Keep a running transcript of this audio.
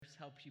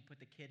helps you put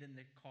the kid in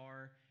the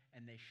car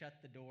and they shut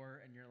the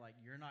door and you're like,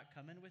 you're not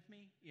coming with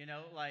me? You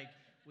know, like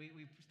we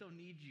still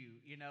need you,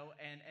 you know,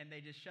 and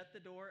they just shut the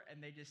door and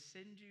they just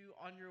send you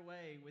on your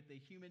way with a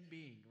human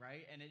being,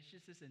 right? And it's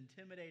just this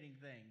intimidating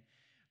thing.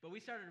 But we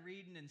started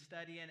reading and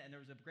studying, and there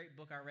was a great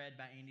book I read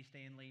by Andy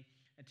Stanley,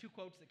 and 2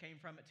 quotes that came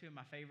from it, 2 of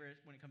my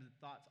favorites when it comes to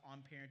thoughts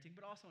on parenting,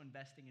 but also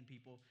investing in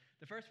people.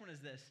 The first one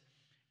is this: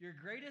 your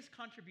greatest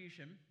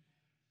contribution.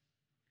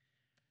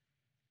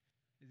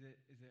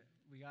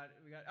 We got,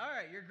 all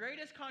right, your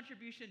greatest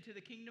contribution to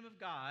the kingdom of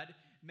God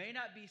may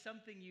not be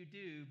something you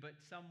do, but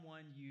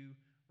someone you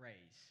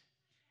raise.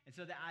 And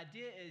so the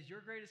idea is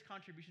your greatest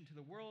contribution to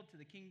the world, to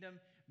the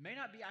kingdom, may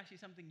not be actually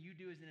something you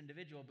do as an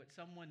individual, but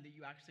someone that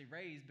you actually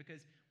raise,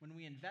 because when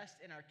we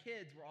invest in our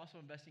kids, we're also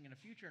investing in a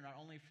future, not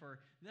only for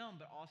them,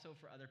 but also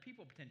for other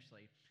people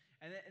potentially.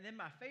 And then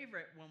my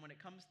favorite one when it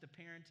comes to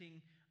parenting,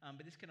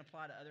 but this can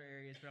apply to other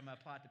areas, but I'm going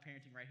to apply it to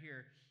parenting right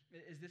here,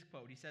 is this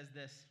quote. He says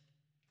this: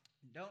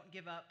 don't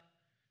give up.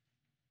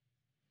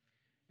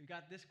 We've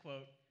got this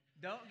quote: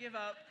 don't give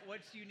up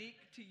what's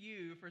unique to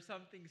you for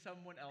something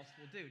someone else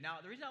will do.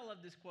 Now, the reason I love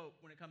this quote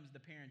when it comes to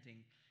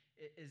parenting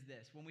is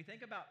this. When we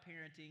think about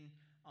parenting,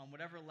 on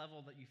whatever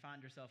level that you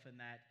find yourself in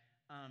that,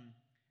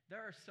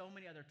 there are so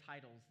many other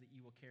titles that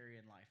you will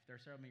carry in life. There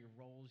are so many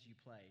roles you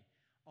play.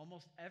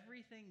 Almost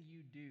everything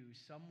you do,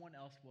 someone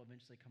else will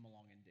eventually come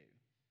along and do.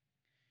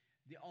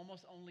 The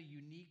almost only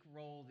unique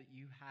role that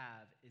you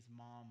have is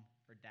mom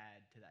or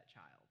dad to that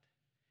child.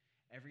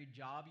 Every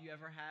job you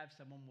ever have,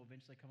 someone will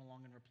eventually come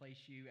along and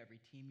replace you. Every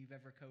team you've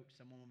ever coached,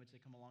 someone will eventually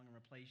come along and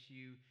replace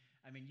you.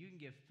 I mean, you can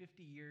give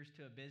 50 years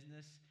to a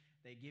business.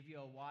 They give you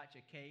a watch,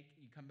 a cake.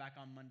 You come back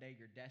on Monday,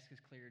 your desk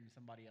is cleared, and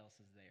somebody else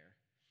is there.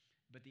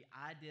 But the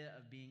idea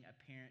of being a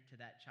parent to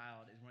that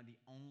child is one of the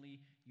only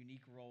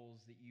unique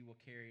roles that you will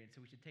carry, and so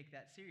we should take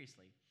that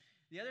seriously.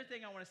 The other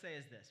thing I want to say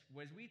is this.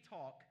 As we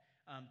talk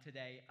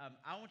today,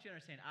 I want you to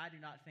understand I do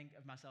not think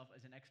of myself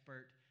as an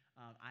expert.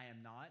 I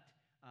am not.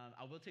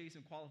 I will tell you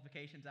some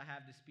qualifications I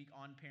have to speak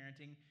on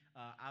parenting.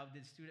 I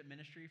did student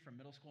ministry for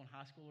middle school and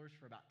high schoolers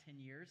for about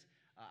 10 years.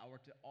 I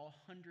worked with all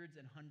hundreds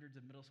and hundreds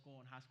of middle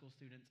school and high school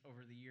students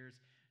over the years,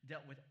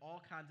 dealt with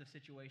all kinds of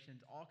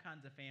situations, all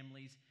kinds of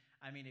families.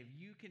 I mean, if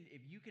you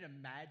can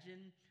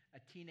imagine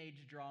a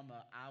teenage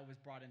drama, I was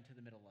brought into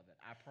the middle of it,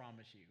 I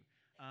promise you.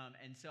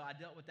 And so I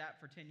dealt with that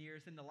for 10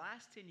 years. In the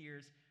last 10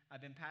 years,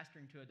 I've been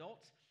pastoring to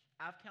adults.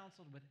 I've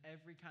counseled with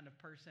every kind of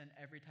person,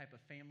 every type of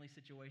family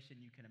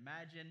situation you can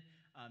imagine.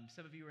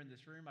 Some of you are in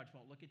this room. I just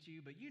won't look at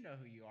you, but you know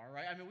who you are,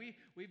 right? I mean,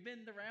 we've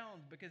been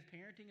around because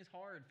parenting is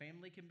hard.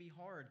 Family can be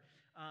hard.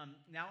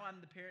 Now I'm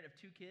the parent of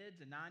 2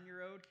 kids, a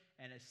 9-year-old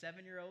and a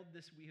 7-year-old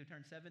who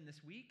turned 7 this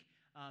week.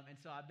 And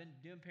so I've been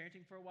doing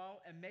parenting for a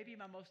while, and maybe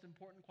my most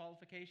important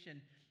qualification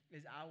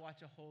is I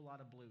watch a whole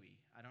lot of Bluey.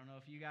 I don't know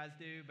if you guys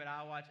do, but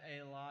I watch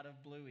a lot of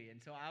Bluey. And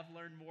so I've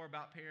learned more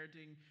about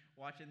parenting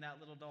watching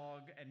that little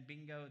dog and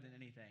Bingo than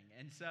anything.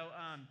 And so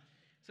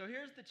so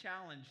here's the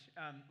challenge.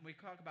 We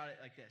talk about it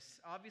like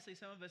this. Obviously,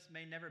 some of us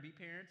may never be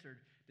parents or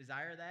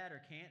desire that or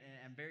can't,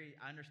 and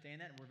I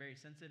understand that, and we're very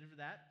sensitive to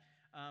that.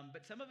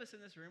 But some of us in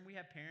this room, we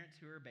have parents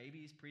who are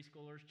babies,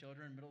 preschoolers,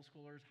 children, middle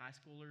schoolers, high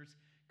schoolers,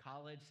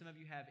 college. Some of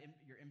you have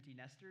your empty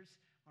nesters.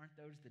 Aren't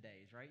those the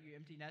days, right? You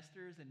empty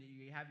nesters and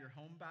you have your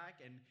home back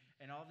and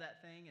all of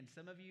that thing. And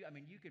some of you, I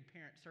mean, you could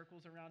parent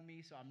circles around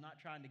me, so I'm not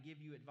trying to give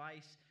you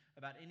advice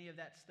about any of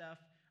that stuff.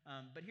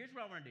 But here's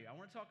what I want to do. I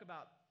want to talk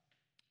about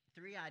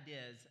 3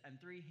 ideas and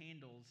 3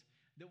 handles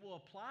that will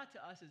apply to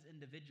us as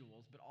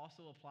individuals, but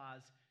also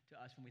applies to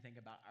us when we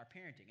think about our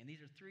parenting. And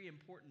these are 3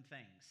 important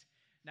things.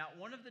 Now,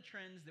 one of the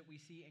trends that we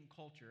see in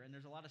culture, and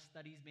there's a lot of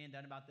studies being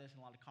done about this and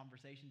a lot of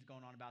conversations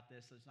going on about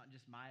this, so it's not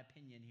just my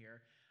opinion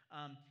here,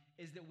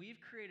 is that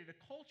we've created a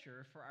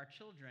culture for our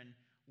children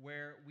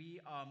where we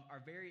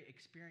are very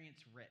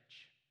experience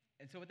rich.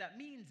 And so what that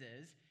means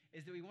is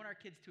that we want our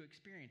kids to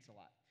experience a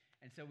lot.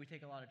 And so we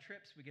take a lot of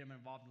trips, we get them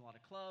involved in a lot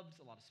of clubs,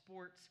 a lot of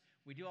sports,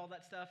 we do all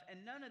that stuff, and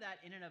none of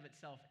that in and of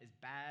itself is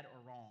bad or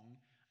wrong.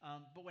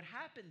 But what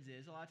happens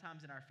is, a lot of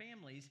times in our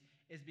families,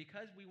 is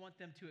because we want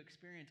them to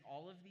experience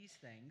all of these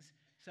things.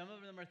 Some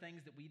of them are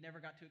things that we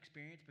never got to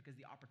experience because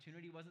the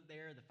opportunity wasn't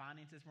there, the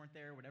finances weren't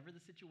there, whatever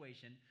the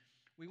situation.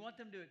 We want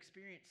them to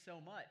experience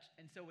so much.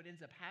 And so what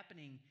ends up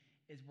happening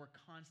is we're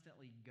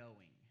constantly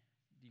going.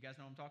 Do you guys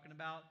know what I'm talking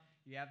about?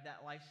 You have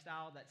that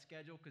lifestyle, that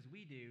schedule, because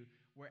we do,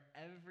 where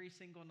every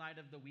single night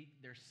of the week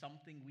there's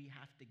something we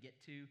have to get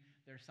to,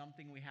 there's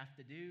something we have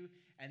to do,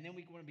 and then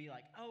we want to be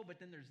like, oh, but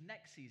then there's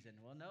next season.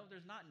 Well, no,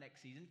 there's not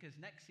next season, because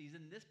next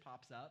season this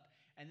pops up,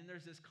 and then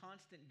there's this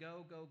constant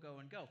go, go,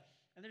 go, and go.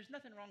 And there's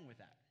nothing wrong with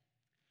that.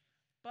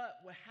 But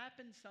what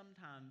happens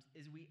sometimes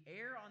is we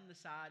err on the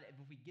side of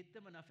if we get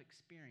them enough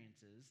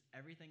experiences,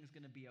 everything's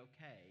going to be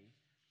okay.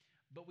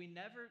 But we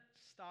never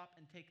stop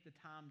and take the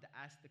time to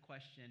ask the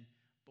question,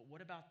 but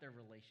what about their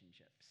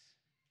relationships?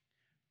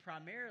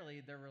 Primarily,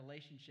 their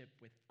relationship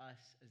with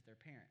us as their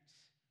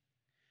parents.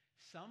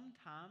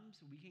 Sometimes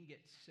we can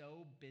get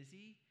so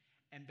busy,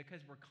 and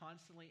because we're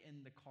constantly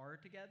in the car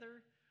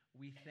together,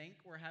 We think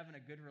we're having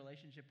a good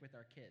relationship with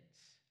our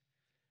kids.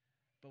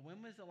 But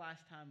when was the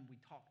last time we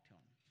talked to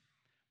them?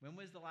 When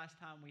was the last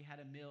time we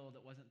had a meal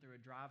that wasn't through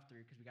a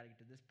drive-through because we got to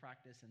get to this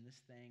practice and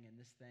this thing and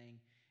this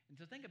thing? And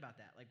so think about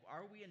that. Like,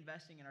 are we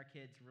investing in our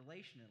kids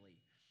relationally?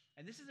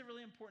 And this is a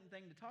really important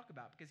thing to talk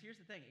about because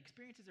here's the thing.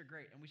 Experiences are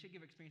great, and we should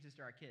give experiences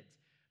to our kids.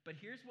 But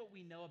here's what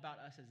we know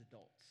about us as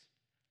adults.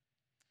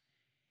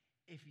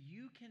 If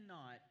you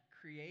cannot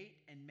create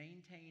and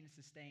maintain and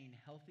sustain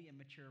healthy and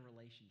mature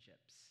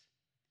relationships,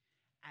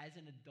 as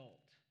an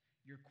adult,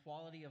 your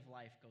quality of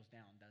life goes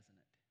down, doesn't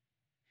it?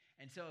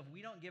 And so if we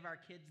don't give our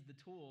kids the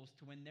tools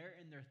to when they're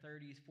in their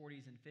 30s,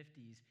 40s, and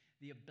 50s,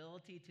 the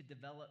ability to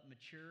develop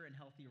mature and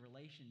healthy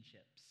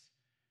relationships,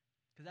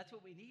 because that's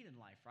what we need in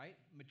life, right?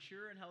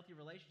 Mature and healthy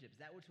relationships.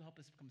 That which will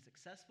help us become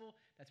successful.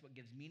 That's what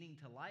gives meaning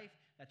to life.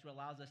 That's what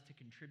allows us to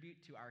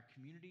contribute to our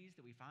communities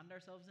that we find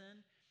ourselves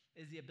in,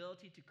 is the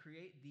ability to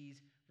create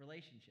these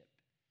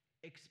relationships.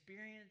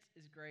 Experience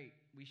is great.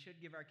 We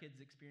should give our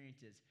kids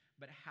experiences.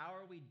 But how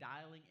are we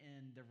dialing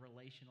in the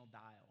relational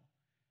dial?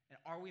 And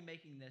are we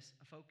making this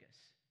a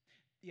focus?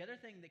 The other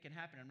thing that can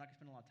happen, I'm not going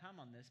to spend a lot of time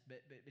on this,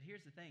 but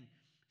here's the thing.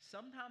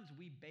 Sometimes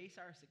we base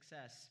our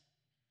success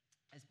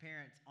as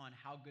parents on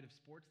how good of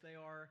sports they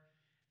are,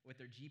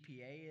 what their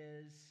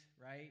GPA is,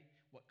 right?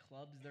 What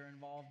clubs they're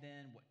involved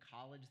in, what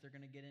college they're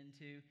going to get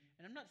into.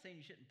 And I'm not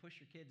saying you shouldn't push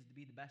your kids to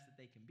be the best that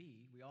they can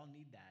be. We all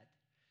need that.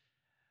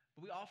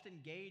 But we often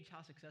gauge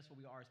how successful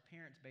we are as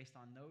parents based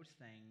on those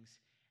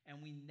things, and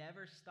we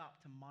never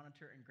stop to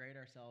monitor and grade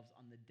ourselves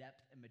on the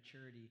depth and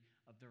maturity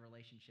of the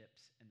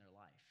relationships in their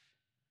life.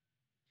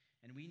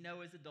 And we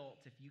know as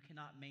adults, if you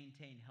cannot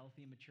maintain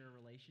healthy, mature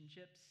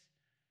relationships,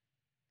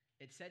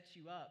 it sets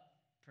you up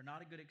for not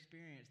a good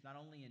experience, not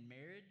only in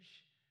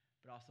marriage,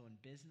 but also in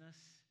business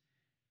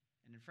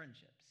and in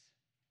friendships.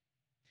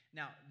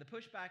 Now, the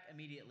pushback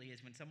immediately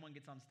is when someone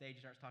gets on stage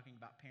and starts talking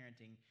about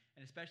parenting,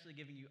 and especially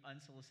giving you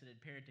unsolicited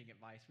parenting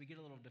advice, we get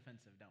a little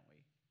defensive, don't we?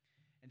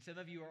 And some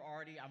of you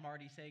I'm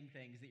already saying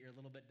things that you're a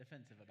little bit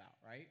defensive about,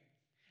 right?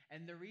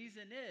 And the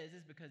reason is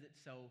because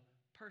it's so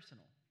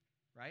personal,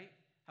 right?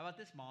 How about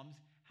this, moms?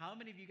 How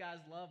many of you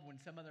guys love when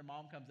some other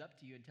mom comes up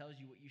to you and tells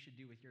you what you should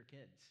do with your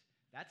kids?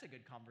 That's a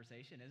good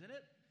conversation, isn't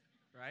it?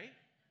 Right?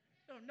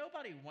 No,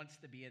 nobody wants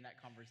to be in that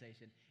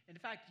conversation. In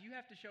fact, you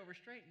have to show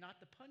restraint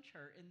not to punch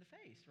her in the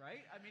face,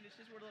 right? I mean, it's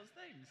just one of those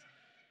things.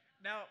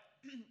 Now,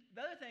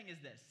 the other thing is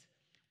this.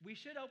 We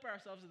should open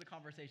ourselves to the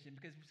conversation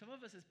because some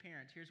of us as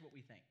parents, here's what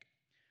we think.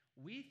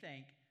 We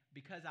think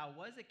because I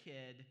was a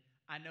kid,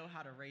 I know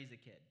how to raise a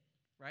kid,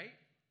 right?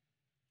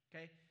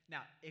 Okay?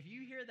 Now, if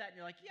you hear that and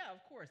you're like, yeah,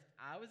 of course,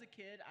 I was a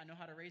kid, I know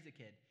how to raise a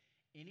kid.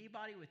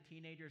 Anybody with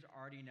teenagers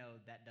already know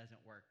that doesn't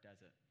work,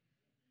 does it?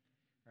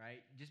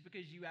 Right? Just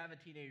because you have a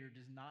teenager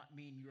does not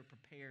mean you are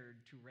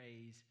prepared to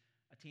raise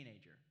a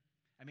teenager.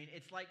 I mean,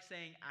 it's like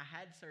saying I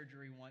had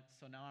surgery once,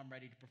 so now I'm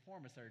ready to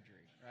perform a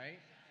surgery, right?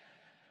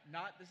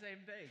 Not the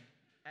same thing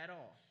at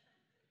all.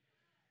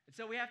 And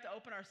so we have to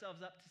open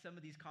ourselves up to some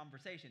of these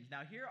conversations.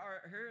 Now, here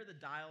are the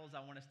dials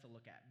I want us to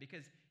look at,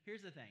 because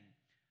here's the thing.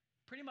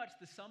 Pretty much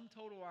the sum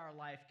total of our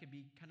life can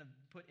be kind of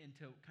put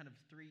into kind of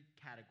three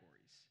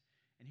categories.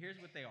 And here's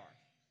what they are.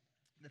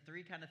 The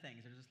three kind of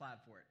things. There's a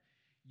slide for it.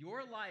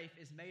 Your life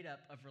is made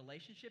up of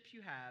relationships you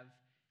have,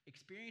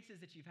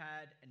 experiences that you've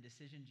had, and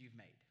decisions you've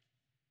made.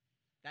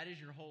 That is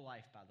your whole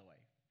life, by the way,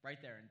 right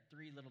there in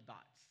three little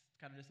dots.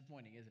 It's kind of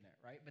disappointing, isn't it,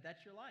 right? But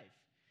that's your life.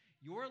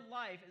 Your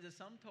life is a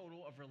sum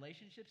total of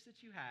relationships that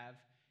you have,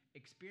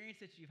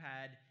 experience that you've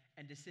had,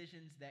 and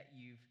decisions that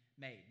you've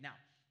made. Now,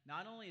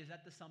 not only is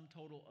that the sum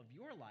total of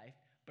your life,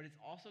 but it's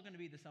also going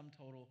to be the sum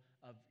total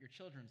of your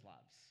children's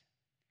lives.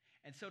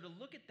 And so to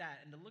look at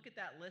that and to look at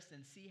that list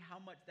and see how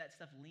much that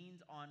stuff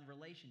leans on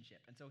relationship.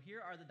 And so here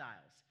are the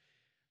dials.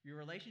 Your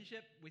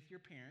relationship with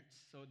your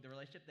parents, so the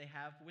relationship they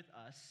have with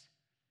us,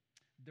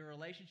 the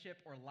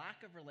relationship or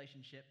lack of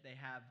relationship they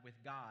have with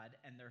God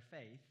and their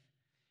faith,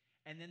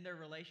 and then their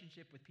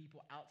relationship with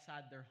people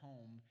outside their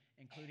home,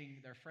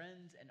 including their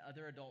friends and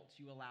other adults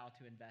you allow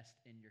to invest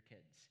in your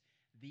kids.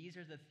 These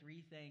are the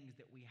three things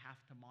that we have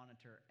to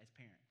monitor as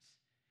parents.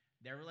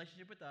 Their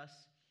relationship with us,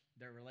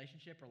 their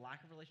relationship or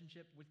lack of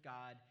relationship with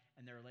God,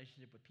 and their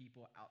relationship with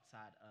people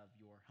outside of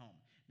your home.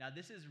 Now,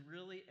 this is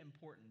really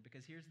important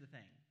because here's the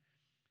thing.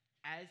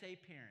 As a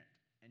parent,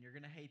 and you're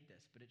going to hate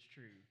this, but it's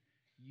true,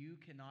 you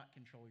cannot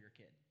control your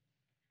kid.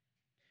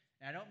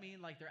 And I don't mean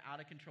like they're out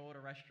of control at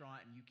a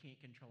restaurant and you can't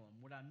control them.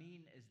 What I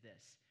mean is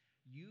this.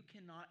 You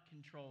cannot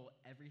control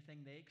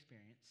everything they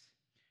experience.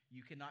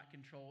 You cannot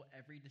control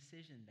every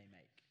decision they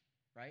make,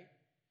 right?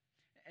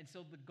 And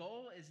so the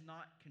goal is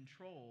not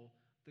control.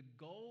 The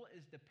goal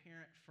is to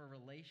parent for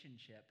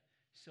relationship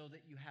so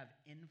that you have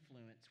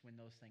influence when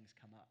those things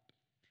come up,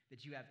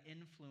 that you have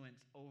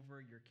influence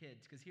over your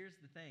kids. Because here's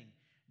the thing.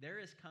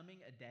 There is coming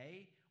a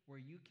day where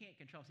you can't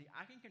control. See,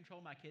 I can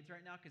control my kids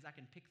right now because I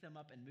can pick them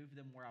up and move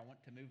them where I want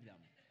to move them.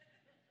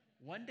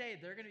 One day,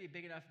 they're going to be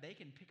big enough they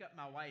can pick up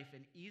my wife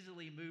and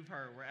easily move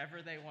her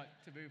wherever they want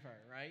to move her,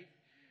 right?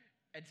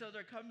 And so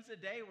there comes a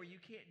day where you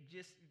can't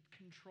just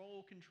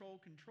control,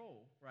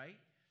 right?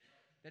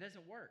 That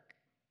doesn't work.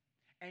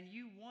 And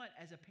you want,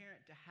 as a parent,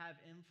 to have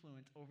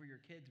influence over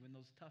your kids when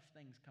those tough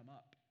things come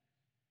up.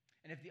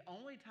 And if the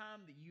only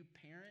time that you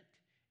parent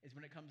is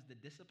when it comes to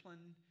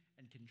discipline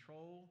and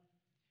control,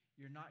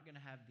 you're not going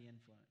to have the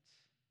influence.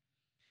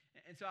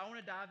 And so I want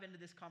to dive into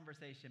this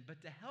conversation. But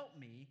to help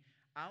me,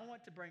 I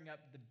want to bring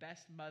up the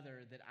best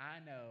mother that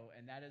I know,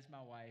 and that is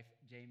my wife,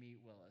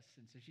 Jamie Willis.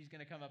 And so she's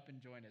going to come up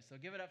and join us.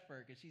 So give it up for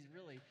her, because she's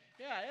really,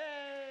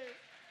 yay!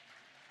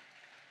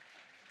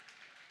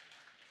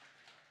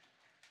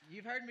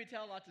 You've heard me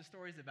tell lots of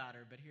stories about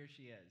her, but here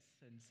she is.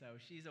 And so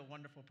she's a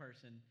wonderful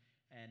person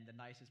and the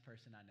nicest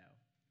person I know.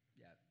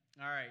 Yeah.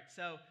 All right.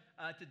 So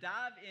to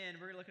dive in,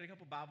 we're going to look at a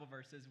couple Bible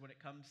verses when it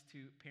comes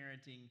to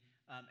parenting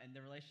and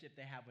the relationship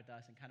they have with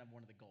us and kind of one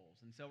of the goals.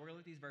 And so we're going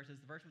to look at these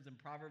verses. The first one's in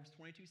Proverbs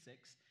 22:6,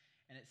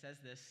 and it says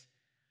this: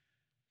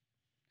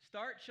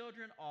 Start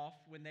children off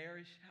on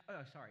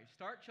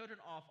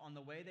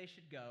the way they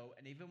should go,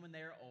 and even when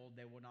they are old,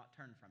 they will not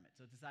turn from it.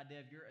 So it's this idea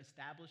of you're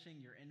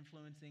establishing, you're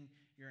influencing,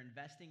 you're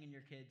investing in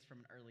your kids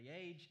from an early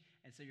age,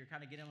 and so you're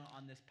kind of getting them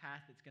on this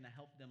path that's going to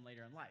help them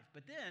later in life.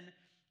 But then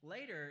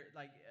later,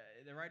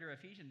 the writer of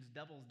Ephesians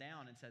doubles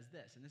down and says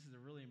this, and this is a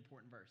really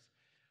important verse: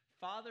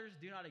 Fathers,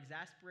 do not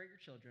exasperate your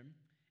children.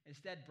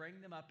 Instead,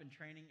 bring them up in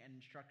training and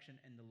instruction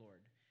in the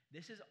Lord.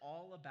 This is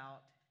all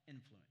about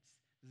influence.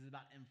 This is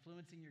about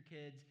influencing your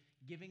kids,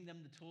 giving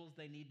them the tools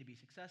they need to be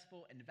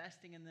successful,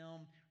 investing in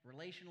them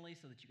relationally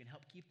so that you can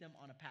help keep them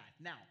on a path.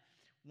 Now,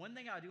 one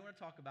thing I do want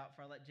to talk about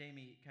before I let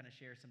Jamie kind of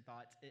share some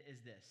thoughts is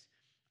this.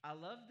 I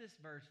love this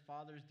verse,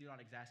 fathers, do not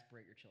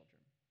exasperate your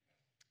children.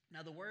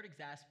 Now, the word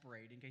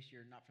exasperate, in case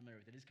you're not familiar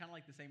with it, is kind of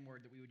like the same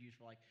word that we would use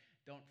for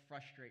don't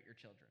frustrate your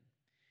children.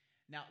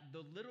 Now,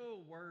 the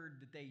literal word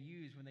that they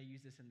use when they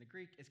use this in the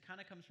Greek kind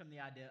of comes from the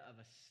idea of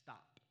a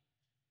stop.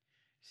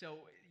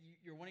 So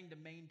you're wanting to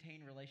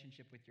maintain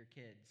relationship with your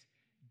kids.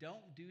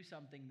 Don't do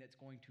something that's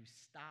going to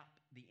stop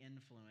the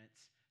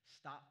influence,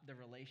 stop the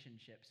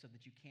relationship so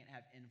that you can't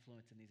have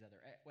influence in these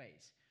other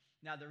ways.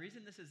 Now, the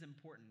reason this is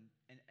important,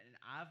 and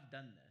I've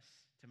done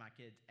this to my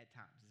kids at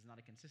times. This is not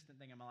a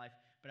consistent thing in my life,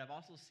 but I've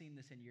also seen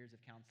this in years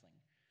of counseling.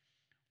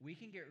 We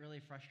can get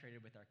really frustrated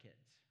with our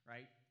kids,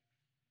 right?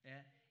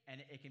 Yeah? And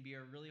it can be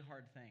a really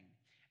hard thing.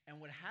 And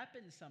what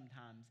happens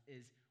sometimes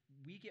is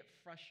we get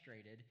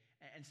frustrated,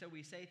 and so we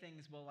say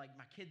things, well, like,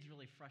 my kids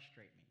really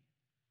frustrate me.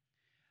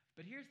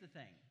 But here's the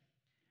thing.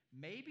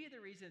 Maybe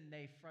the reason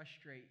they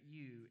frustrate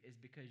you is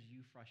because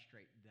you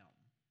frustrate them.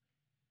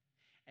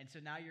 And so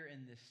now you're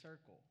in this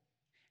circle.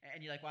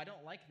 And you're like, well, I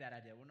don't like that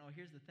idea. Well, no,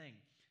 here's the thing.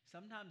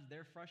 Sometimes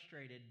they're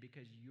frustrated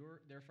because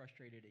they're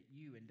frustrated at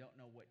you and don't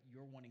know what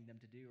you're wanting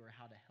them to do or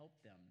how to help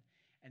them.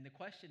 And the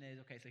question is,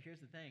 okay, so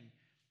here's the thing.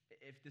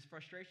 If this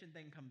frustration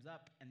thing comes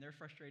up and they're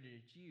frustrated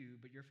at you,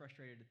 but you're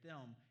frustrated at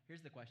them,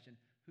 here's the question: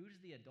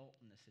 who's the adult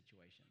in this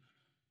situation?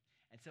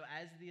 And so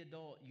as the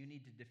adult, you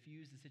need to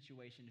diffuse the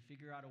situation, to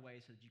figure out a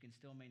way so that you can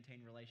still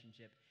maintain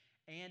relationship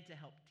and to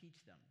help teach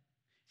them.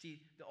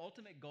 See, the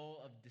ultimate goal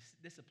of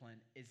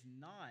discipline is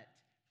not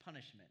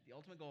punishment. The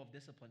ultimate goal of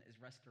discipline is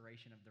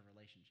restoration of the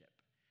relationship,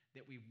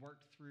 that we've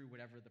worked through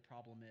whatever the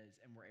problem is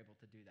and we're able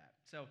to do that.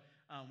 So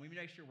we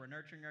make sure we're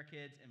nurturing our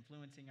kids,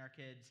 influencing our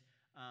kids,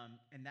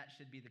 and that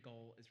should be the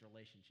goal, is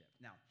relationship.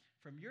 Now,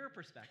 from your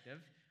perspective,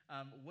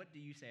 what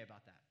do you say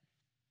about that?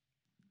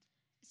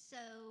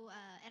 So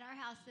at our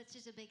house, that's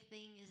just a big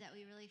thing, is that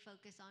we really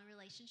focus on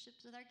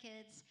relationships with our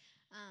kids.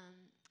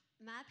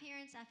 My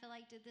parents, I feel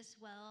like, did this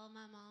well.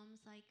 My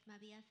mom's like my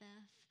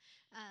BFF.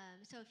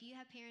 So if you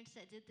have parents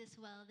that did this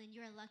well, then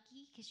you're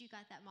lucky because you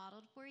got that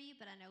modeled for you,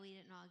 but I know we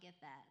didn't all get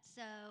that.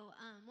 So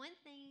one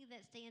thing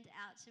that stands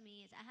out to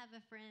me is I have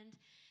a friend,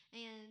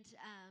 and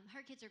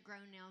her kids are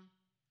grown now.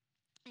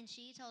 And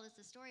she told us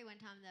a story one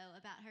time, though,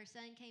 about her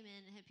son came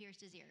in and had pierced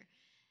his ear.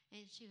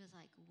 And she was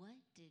like, what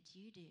did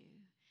you do?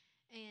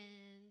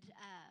 And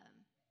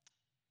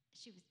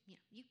she was,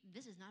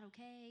 this is not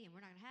okay, and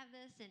we're not going to have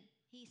this. And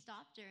he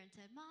stopped her and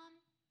said, Mom,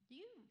 do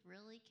you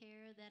really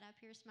care that I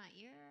pierced my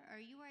ear?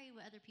 Or are you worried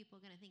what other people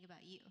are going to think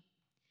about you?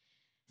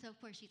 So, of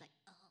course, she's like,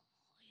 oh,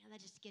 yeah, that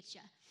just gets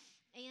you.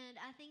 And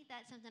I think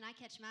that's something I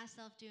catch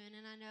myself doing.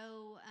 And I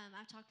know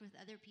I've talked with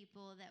other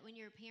people that when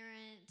you're a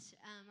parent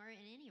or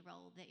in any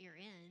role that you're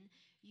in,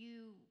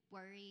 you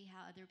worry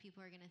how other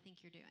people are going to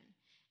think you're doing.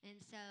 And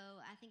so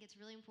I think it's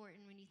really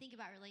important when you think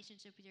about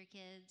relationship with your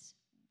kids,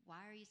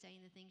 why are you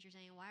saying the things you're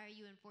saying? Why are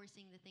you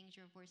enforcing the things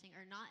you're enforcing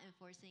or not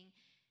enforcing?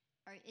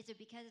 Or is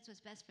it because it's what's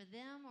best for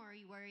them, or are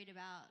you worried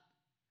about,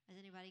 is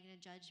anybody going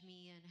to judge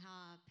me and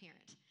how I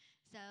parent?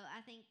 So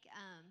I think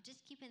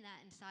just keeping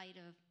that in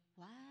sight of,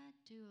 why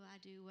do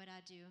I do what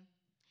I do?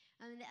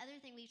 The other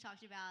thing we've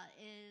talked about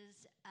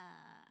is,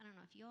 I don't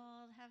know if you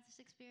all have this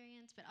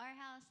experience, but our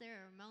house,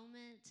 there are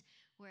moments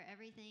where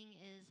everything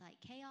is like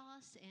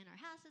chaos and our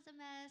house is a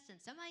mess and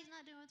somebody's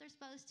not doing what they're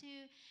supposed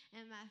to.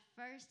 And my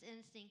first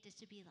instinct is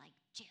to be like,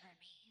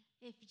 Jeremy,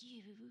 if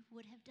you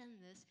would have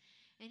done this.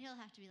 And he'll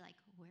have to be like,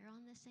 we're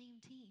on the same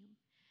team.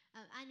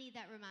 I need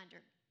that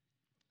reminder.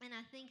 And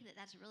I think that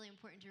that's really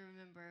important to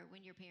remember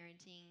when you're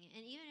parenting.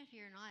 And even if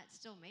you're not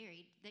still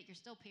married, that you're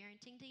still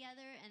parenting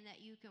together and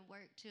that you can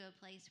work to a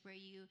place where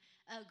you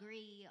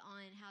agree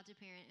on how to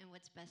parent and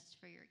what's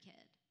best for your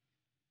kid.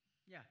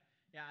 Yeah.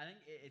 Yeah, I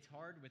think it's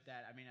hard with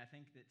that. I mean, I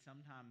think that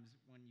sometimes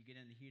when you get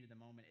in the heat of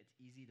the moment, it's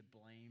easy to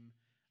blame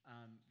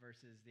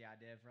versus the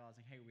idea of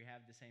realizing, hey, we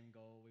have the same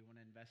goal. We want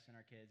to invest in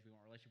our kids. We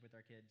want a relationship with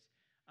our kids.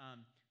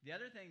 The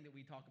other thing that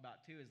we talk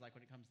about, too, is like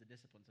when it comes to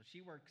discipline. So she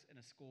works in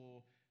a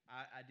school.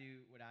 I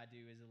do what I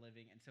do as a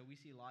living. And so we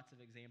see lots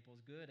of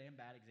examples, good and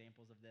bad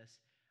examples of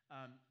this.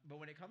 But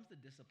when it comes to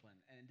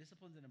discipline, and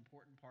discipline's an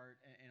important part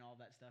in all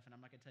that stuff, and I'm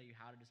not going to tell you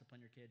how to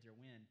discipline your kids or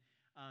when,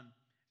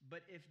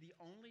 but if the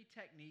only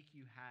technique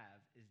you have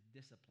is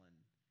discipline,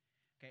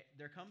 okay,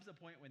 there comes a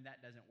point when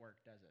that doesn't work,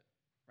 does it?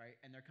 Right?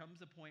 And there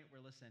comes a point where,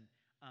 listen,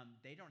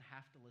 they don't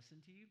have to listen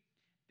to you.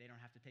 They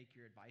don't have to take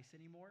your advice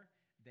anymore.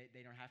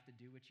 They don't have to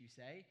do what you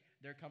say.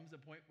 There comes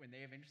a point when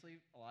they eventually,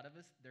 a lot of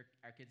us,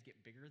 our kids get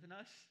bigger than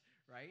us,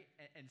 right?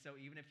 And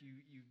so even if you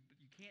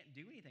can't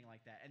do anything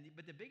like that.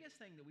 But the biggest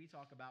thing that we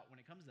talk about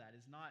when it comes to that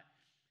is not,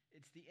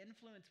 it's the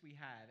influence we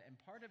have. And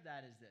part of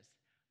that is this.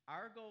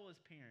 Our goal as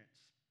parents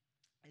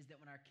is that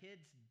when our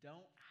kids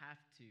don't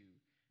have to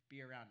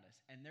be around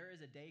us, and there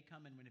is a day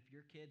coming when if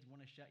your kids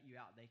want to shut you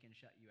out, they can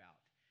shut you out.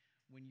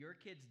 When your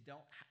kids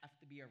don't have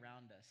to be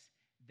around us,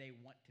 they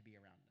want to be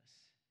around us.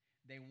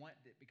 They want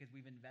it because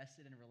we've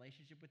invested in a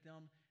relationship with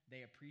them.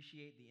 They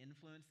appreciate the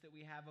influence that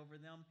we have over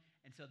them.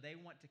 And so they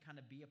want to kind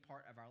of be a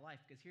part of our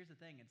life. Because here's the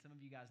thing, and some of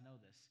you guys know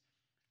this.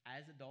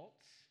 As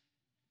adults,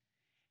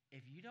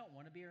 if you don't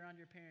want to be around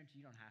your parents,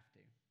 you don't have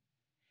to.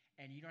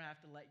 And you don't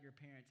have to let your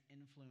parents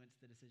influence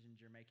the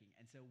decisions you're making.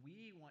 And so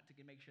we want to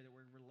make sure that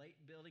we're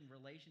building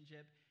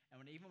relationship.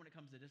 And even when it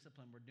comes to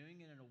discipline, we're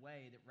doing it in a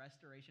way that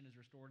restoration is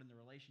restored in the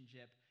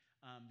relationship,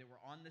 that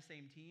we're on the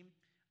same team.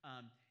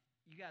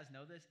 You guys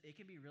know this. It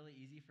can be really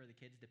easy for the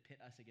kids to pit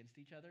us against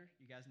each other.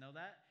 You guys know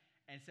that?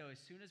 And so as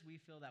soon as we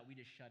feel that, we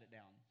just shut it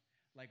down.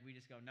 Like we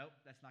just go, nope,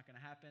 that's not going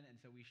to happen. And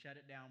so we shut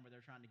it down where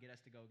they're trying to get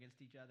us to go against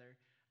each other.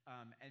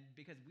 And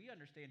because we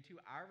understand, too,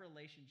 our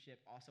relationship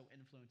also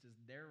influences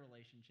their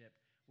relationship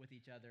with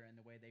each other and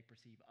the way they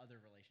perceive other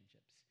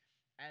relationships.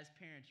 As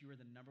parents, you are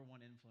the number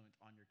one influence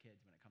on your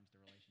kids when it comes to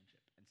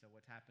relationship. And so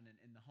what's happening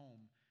in the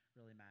home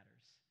really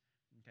matters.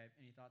 Okay,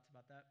 any thoughts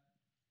about that?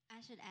 I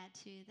should add,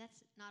 too,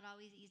 that's not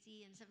always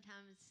easy, and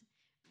sometimes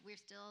we're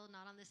still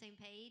not on the same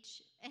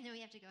page, and then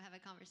we have to go have a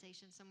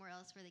conversation somewhere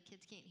else where the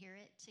kids can't hear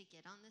it to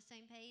get on the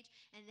same page,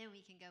 and then we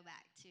can go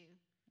back to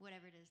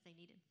whatever it is they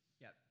needed.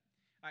 Yep.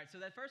 All right,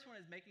 so that first one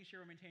is making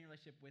sure we're maintaining a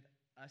relationship with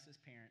us as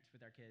parents,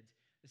 with our kids.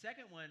 The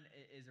second one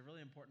is a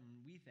really important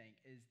one, we think,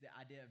 is the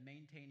idea of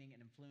maintaining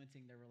and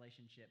influencing their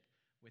relationship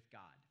with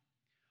God.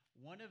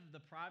 One of the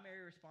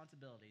primary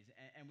responsibilities,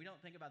 and we don't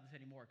think about this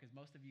anymore because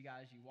most of you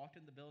guys, you walked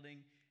in the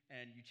building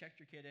and you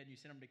checked your kid in, you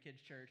sent them to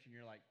kids' church, and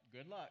you're like,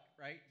 good luck,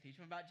 right? Teach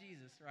them about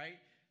Jesus, right?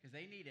 Because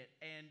they need it.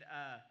 And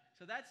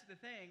so that's the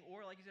thing.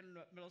 Or like you said in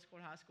middle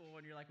school and high school,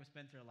 and you're like with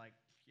Spencer, like,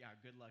 yeah,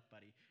 good luck,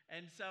 buddy.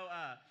 And so,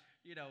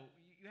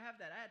 you have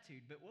that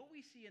attitude. But what we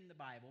see in the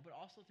Bible, but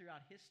also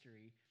throughout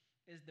history,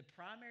 is the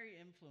primary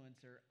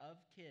influencer of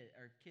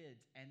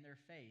kids and their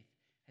faith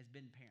has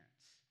been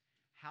parents,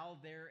 how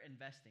they're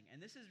investing.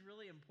 And this is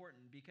really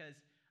important because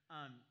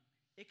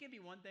it can be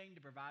one thing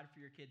to provide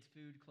for your kids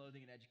food,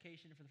 clothing, and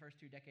education for the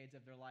first 2 decades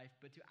of their life,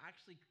 but to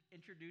actually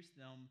introduce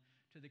them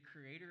to the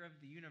creator of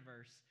the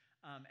universe.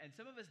 And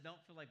some of us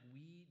don't feel like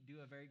we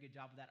do a very good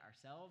job of that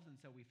ourselves, and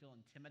so we feel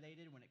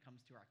intimidated when it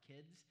comes to our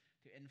kids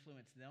to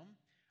influence them.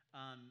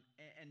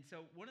 And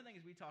so one of the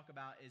things we talk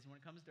about is when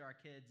it comes to our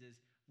kids is,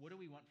 what do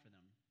we want for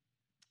them?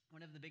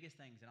 One of the biggest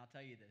things, and I'll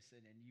tell you this,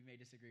 and you may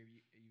disagree,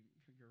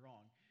 you're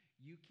wrong.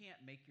 You can't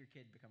make your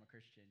kid become a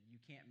Christian.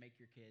 You can't make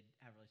your kid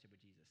have a relationship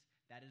with Jesus.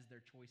 That is their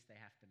choice they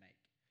have to make.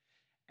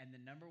 And the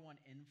number one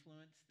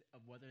influence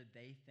of whether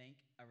they think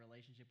a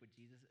relationship with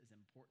Jesus is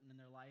important in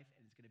their life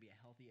and it's going to be a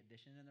healthy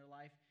addition in their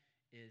life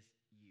is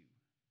you.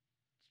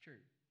 It's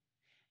true.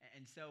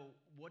 And so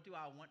what do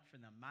I want for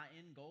them? My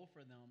end goal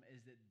for them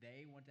is that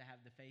they want to have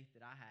the faith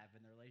that I have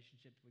and the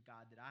relationships with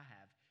God that I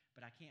have,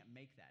 but I can't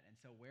make that. And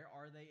so where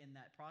are they in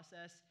that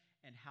process,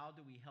 and how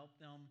do we help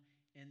them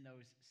in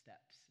those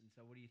steps? And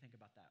so what do you think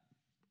about that?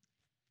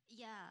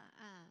 Yeah,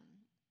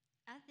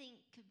 I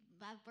think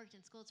I've worked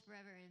in schools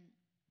forever, and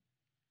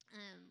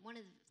one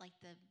of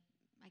the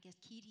I guess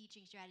key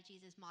teaching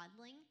strategies is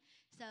modeling.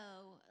 So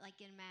like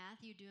in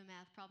math, you do a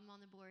math problem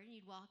on the board and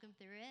you'd walk them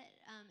through it.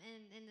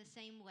 And in the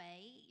same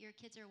way, your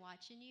kids are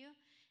watching you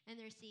and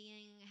they're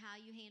seeing how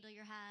you handle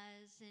your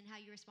highs and how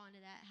you respond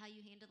to that, how you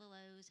handle the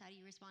lows, how do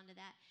you respond to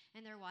that,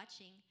 and they're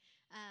watching.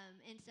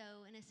 And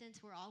so in a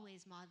sense, we're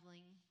always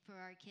modeling for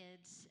our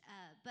kids.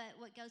 But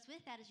what goes with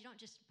that is you don't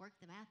just work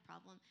the math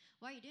problem.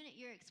 While you're doing it,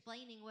 you're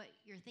explaining what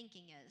your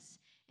thinking is.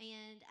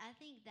 And I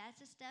think that's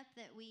a step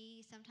that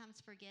we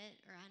sometimes forget,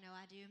 or I know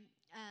I do.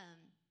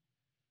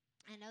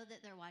 I know that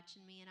they're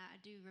watching me, and I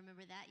do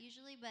remember that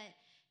usually, but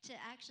to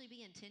actually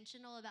be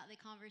intentional about the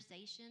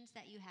conversations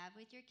that you have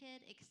with your kid,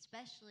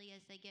 especially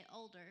as they get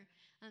older,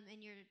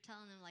 and you're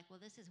telling them like,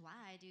 well, this is why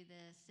I do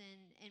this,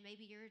 and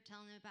maybe you're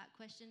telling them about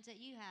questions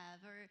that you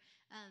have or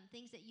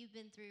things that you've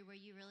been through where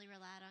you really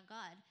relied on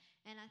God.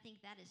 And I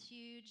think that is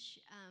huge.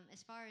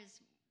 As far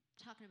as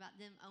talking about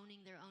them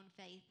owning their own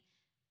faith,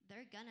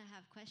 they're going to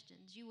have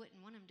questions. You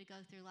wouldn't want them to go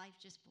through life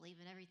just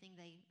believing everything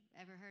they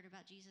ever heard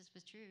about Jesus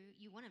was true.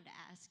 You want them to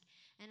ask.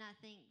 And I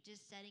think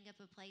just setting up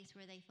a place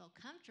where they feel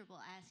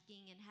comfortable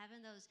asking and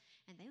having those,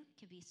 and they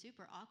can be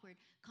super awkward,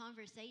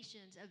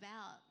 conversations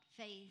about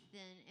faith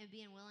and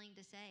being willing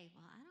to say,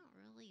 well, I don't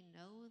really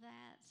know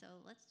that,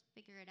 so let's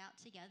figure it out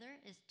together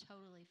is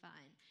totally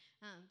fine.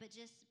 But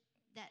just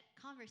that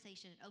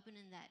conversation,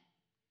 opening that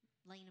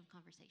lane of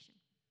conversation.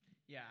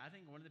 Yeah, I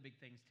think one of the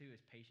big things too is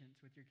patience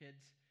with your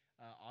kids.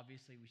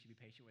 Obviously, we should be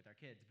patient with our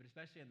kids, but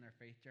especially in their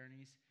faith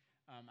journeys.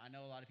 I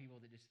know a lot of people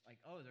that just like,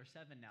 oh, they're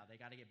 7 now, they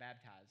got to get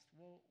baptized.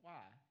 Well,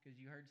 why?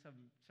 Because you heard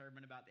some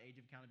sermon about the age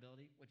of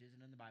accountability, which isn't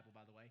in the Bible,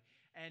 by the way.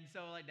 And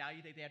so, like, now you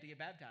think they have to get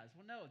baptized.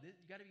 Well, no, you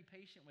got to be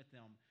patient with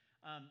them.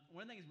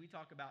 One of the things we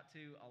talk about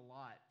too a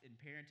lot in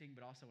parenting,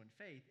 but also in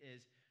faith,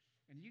 is,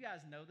 and you guys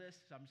know this,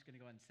 so I'm just going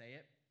to go ahead and say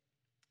it.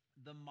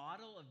 The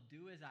model of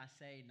do as I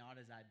say, not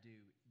as I do,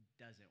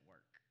 doesn't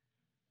work,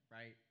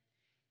 right?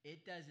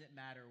 It doesn't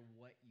matter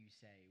what you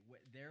say.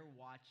 What they're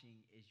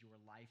watching is your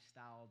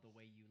lifestyle, the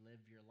way you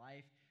live your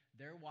life.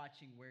 They're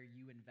watching where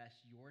you invest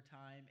your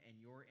time and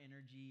your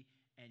energy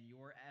and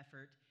your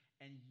effort.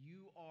 And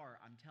you are,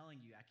 I'm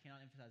telling you, I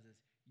cannot emphasize this,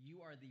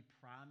 you are the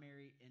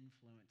primary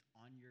influence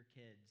on your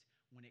kids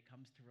when it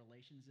comes to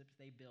relationships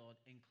they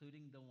build,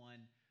 including the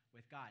one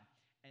with God.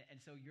 And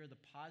so you're the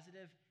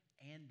positive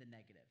and the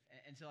negative.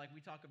 And so like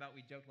we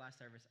joked last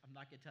service, I'm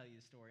not going to tell you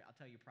the story. I'll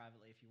tell you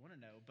privately if you want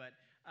to know. But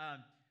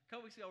a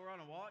couple weeks ago, we're on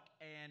a walk,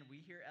 and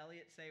we hear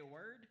Elliot say a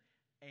word,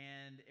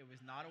 and it was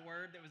not a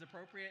word that was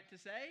appropriate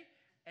to say.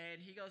 And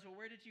he goes, well,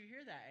 where did you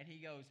hear that? And he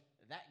goes,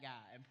 that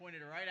guy, and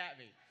pointed right at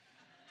me.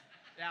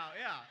 Now,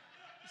 yeah.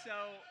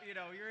 So,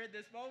 you're in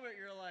this moment,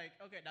 you're like,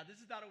 okay, now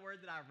this is not a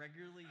word that I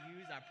regularly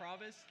use, I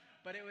promise,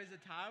 but it was a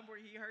time where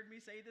he heard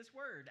me say this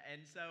word.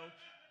 And so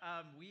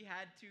we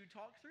had to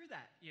talk through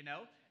that,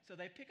 So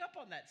they pick up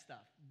on that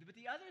stuff. But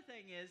the other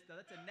thing is,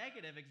 that's a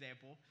negative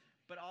example,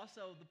 but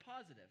also the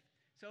positive.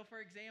 So,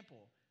 for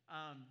example,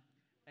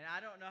 and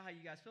I don't know how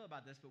you guys feel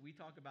about this, but we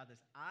talk about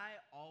this.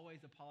 I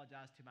always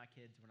apologize to my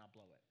kids when I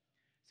blow it.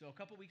 So a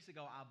couple weeks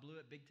ago, I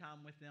blew it big time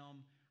with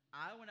them.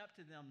 I went up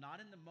to them, not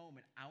in the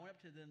moment. I went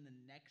up to them the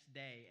next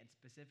day and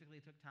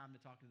specifically took time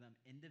to talk to them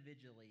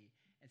individually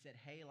and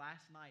said, hey,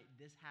 last night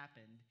this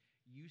happened.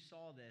 You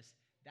saw this.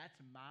 That's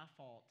my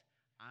fault.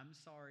 I'm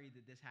sorry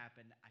that this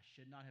happened. I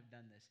should not have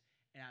done this.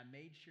 And I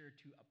made sure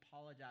to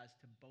apologize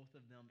to both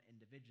of them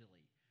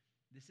individually.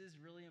 This is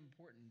really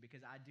important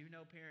because I do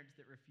know parents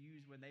that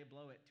refuse when they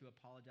blow it to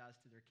apologize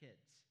to their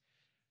kids.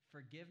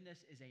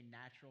 Forgiveness is a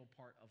natural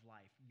part of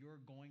life.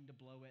 You're going to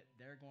blow it.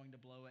 They're going to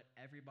blow it.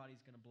 Everybody's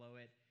going to blow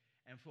it.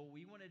 And so what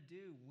we want to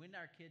do when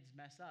our kids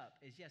mess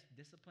up is, yes,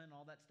 discipline,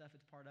 all that stuff,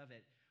 it's part of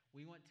it.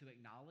 We want to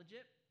acknowledge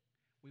it.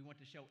 We want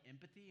to show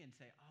empathy and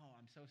say, oh,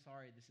 I'm so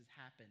sorry this has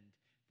happened.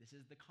 This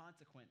is the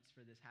consequence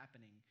for this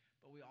happening.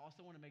 But we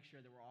also want to make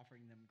sure that we're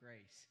offering them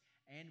grace.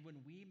 And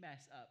when we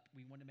mess up,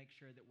 we want to make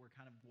sure that we're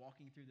kind of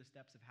walking through the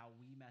steps of how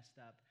we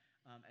messed up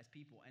as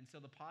people. And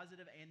so the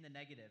positive and the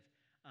negative,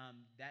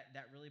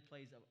 that really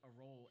plays a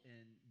role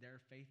in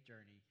their faith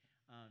journey.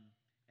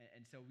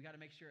 And so we got to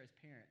make sure as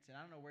parents, and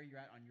I don't know where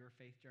you're at on your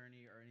faith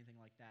journey or anything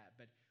like that,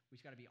 but we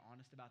just got to be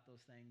honest about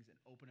those things and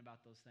open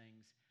about those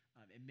things.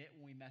 Admit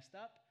when we messed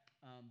up,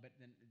 but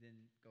then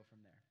go from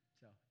there.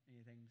 So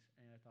any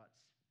other thoughts?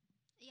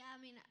 Yeah,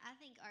 I mean, I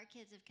think our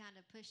kids have kind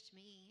of pushed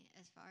me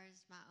as far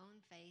as my own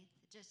faith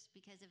just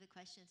because of the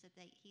questions that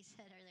he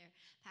said earlier.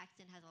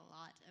 Paxton has a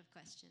lot of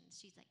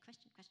questions. She's like,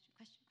 question,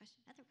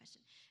 another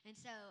question. And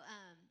so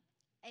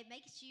it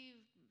makes you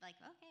like,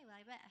 okay, well,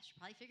 I bet I should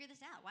probably figure this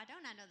out. Why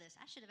don't I know this?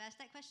 I should have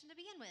asked that question to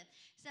begin with.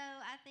 So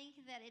I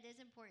think that it is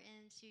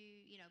important to,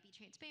 be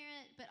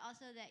transparent, but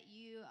also that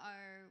you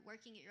are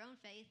working at your own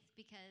faith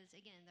because,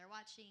 again, they're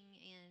watching,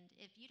 and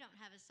if you don't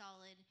have a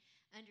solid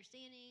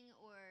understanding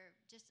or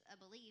just a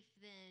belief,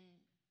 then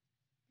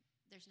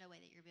there's no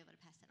way that you're going to be able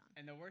to pass that on.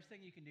 And the worst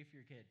thing you can do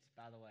for your kids,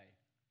 by the way,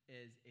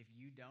 is if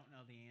you don't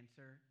know the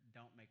answer,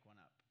 don't make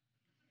one up.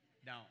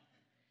 Don't.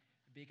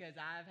 Because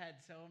I've had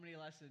so many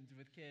lessons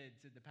with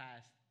kids in the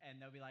past, and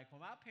they'll be like,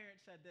 well, my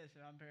parents said this,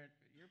 and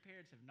your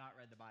parents have not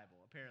read the Bible,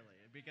 apparently,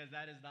 because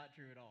that is not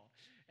true at all.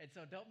 And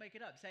so don't make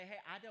it up. Say,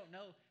 hey, I don't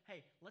know.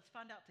 Hey, let's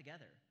find out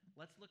together.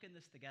 Let's look in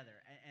this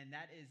together. And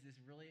that is this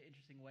really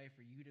interesting way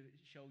for you to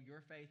show your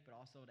faith, but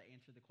also to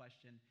answer the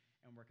question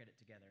and work at it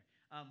together.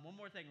 One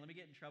more thing. Let me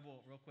get in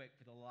trouble real quick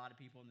with a lot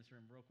of people in this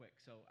room real quick.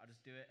 So I'll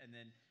just do it, and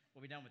then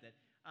we'll be done with it.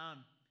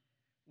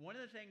 One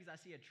of the things I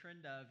see a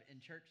trend of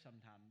in church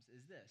sometimes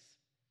is this.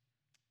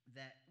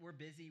 that we're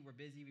busy.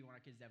 We want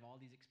our kids to have all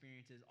these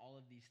experiences, all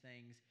of these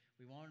things.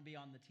 We want them to be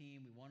on the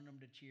team. We want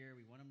them to cheer.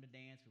 We want them to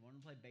dance. We want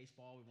them to play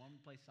baseball. We want them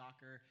to play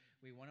soccer.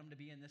 We want them to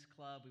be in this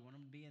club. We want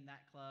them to be in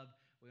that club.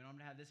 We want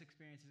them to have this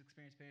experience,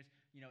 experience.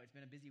 You know, it's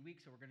been a busy week,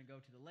 so we're going to go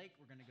to the lake.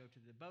 We're going to go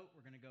to the boat.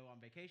 We're going to go on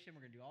vacation.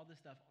 We're going to do all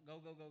this stuff. Go,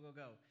 go, go, go,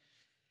 go.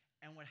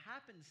 And what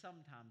happens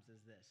sometimes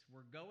is this.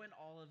 We're going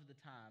all of the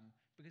time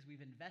because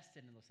we've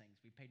invested in those things.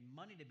 We've paid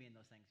money to be in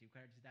those things. We've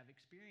got to have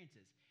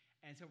experiences.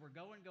 And so we're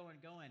going.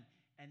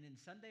 And then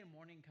Sunday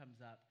morning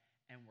comes up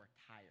and we're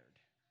tired.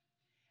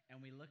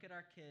 And we look at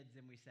our kids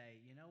and we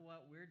say, you know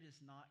what? We're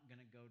just not going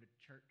to go to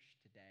church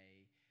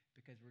today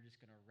because we're just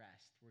going to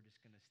rest. We're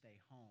just going to stay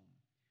home.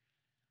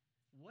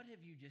 What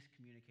have you just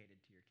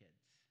communicated to your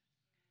kids?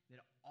 That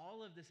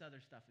all of this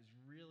other stuff is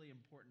really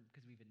important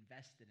because we've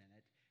invested in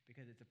it,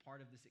 because it's a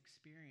part of this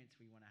experience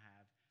we want to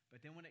have.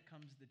 But then when it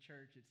comes to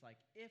church, it's like,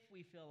 if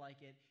we feel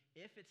like it,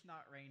 if it's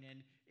not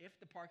raining, if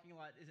the parking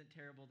lot isn't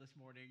terrible this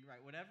morning,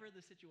 right, whatever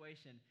the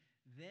situation,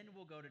 then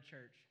we'll go to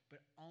church,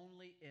 but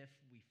only if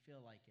we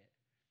feel like it.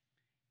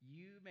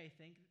 You may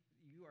think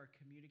you are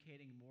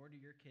communicating more to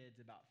your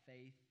kids about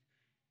faith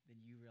than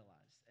you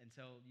realize. And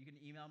so you can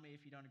email me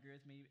if you don't agree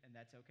with me, and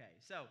that's okay.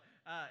 So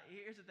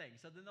here's the thing.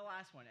 So then the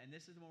last one, and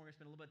this is the one we're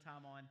going to spend a little bit of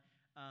time on.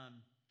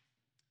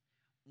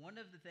 One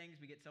of the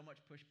things we get so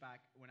much pushback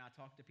when I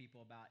talk to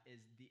people about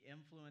is the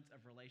influence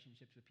of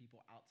relationships with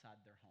people outside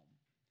their home.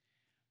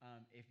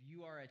 If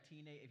you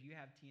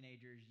have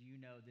teenagers, you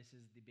know this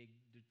is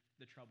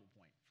the trouble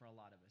point for a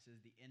lot of us,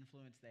 is the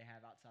influence they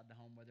have outside the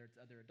home, whether it's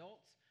other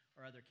adults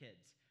or other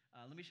kids.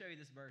 Let me show you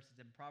this verse. It's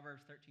in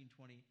Proverbs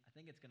 13:20. I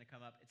think it's going to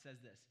come up. It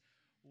says this: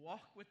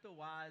 walk with the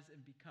wise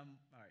and become,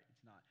 all right,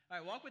 it's not. All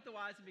right, walk with the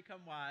wise and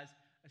become wise.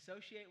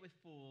 Associate with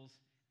fools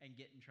and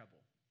get in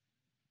trouble.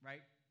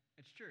 Right?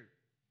 It's true.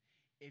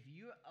 If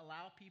you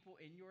allow people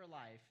in your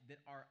life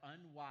that are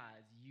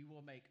unwise, you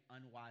will make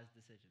unwise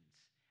decisions.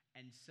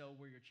 And so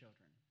will your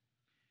children.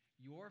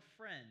 Your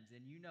friends,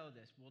 and you know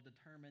this, will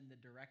determine the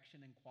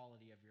direction and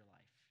quality of your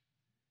life.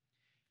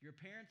 Your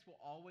parents will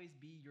always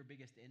be your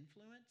biggest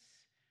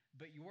influence,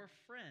 but your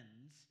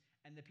friends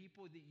and the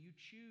people that you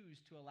choose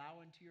to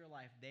allow into your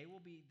life, they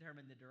will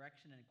determine the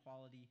direction and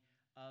quality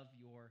of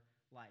your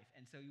life.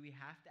 And so we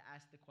have to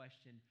ask the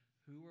question,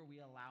 who are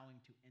we allowing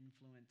to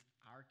influence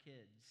our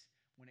kids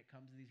when it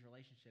comes to these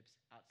relationships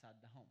outside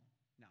the home?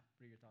 Now,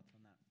 what are your thoughts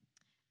on that?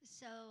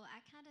 So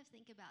I kind of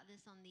think about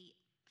this on the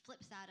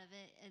flip side of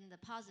it and the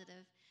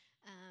positive.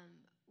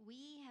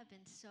 We have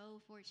been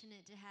so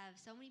fortunate to have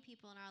so many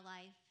people in our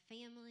life,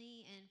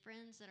 family and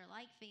friends that are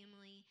like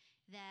family,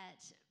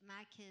 that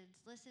my kids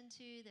listen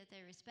to, that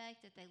they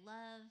respect, that they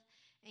love.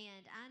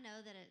 And I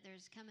know that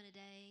there's coming a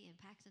day, and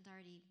Paxton's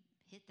already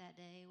hit that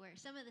day, where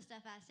some of the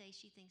stuff I say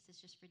she thinks is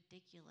just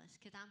ridiculous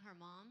because I'm her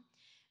mom.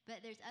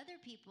 But there's other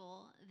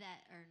people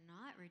that are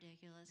not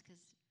ridiculous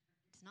because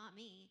it's not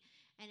me.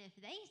 And if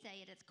they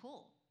say it, it's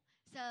cool.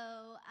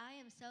 So I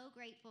am so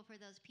grateful for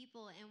those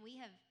people, and we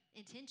have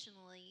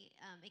intentionally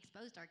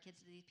exposed our kids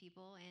to these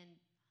people and,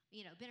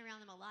 you know, been around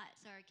them a lot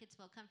so our kids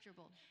feel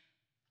comfortable.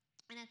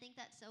 And I think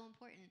that's so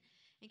important.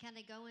 And kind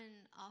of going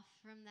off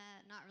from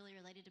that, not really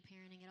related to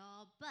parenting at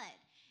all, but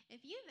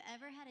if you've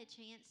ever had a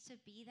chance to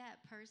be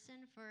that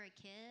person for a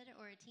kid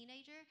or a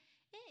teenager,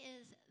 it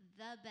is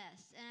the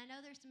best. And I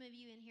know there's some of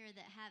you in here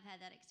that have had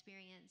that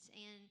experience.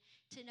 And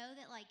to know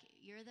that, like,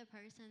 you're the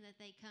person that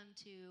they come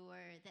to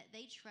or that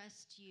they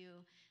trust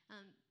you,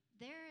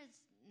 there is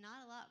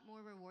not a lot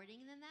more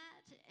rewarding than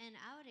that. And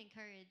I would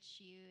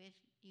encourage you, if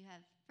you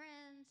have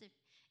friends,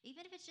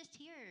 even if it's just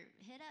here,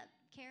 hit up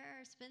Kara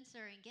or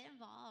Spencer and get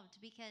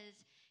involved,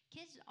 because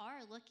kids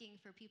are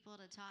looking for people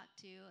to talk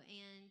to.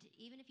 And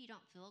even if you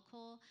don't feel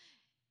cool,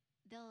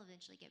 they'll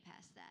eventually get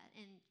past that.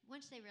 And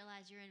once they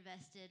realize you're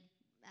invested,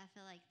 I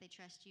feel like they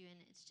trust you, and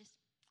it's just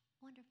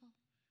wonderful.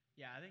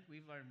 Yeah, I think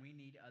we've learned we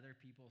need other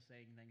people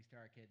saying things to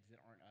our kids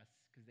that aren't us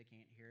because they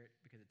can't hear it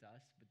because it's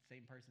us. But the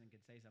same person can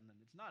say something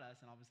that's not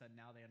us, and all of a sudden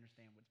now they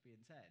understand what's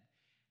being said.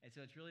 And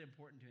so it's really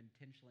important to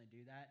intentionally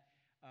do that.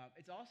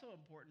 It's also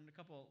important, a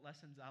couple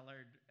lessons I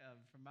learned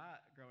from my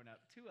growing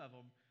up, two of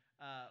them.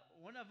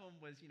 One of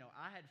them was,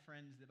 I had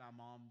friends that my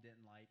mom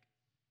didn't like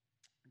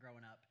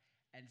growing up.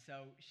 And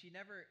so she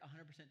never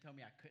 100% told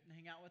me I couldn't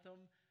hang out with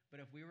them. But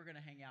if we were going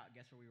to hang out,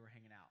 guess where we were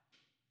hanging out?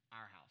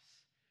 Our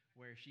house,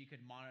 where she could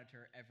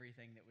monitor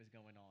everything that was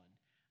going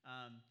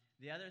on.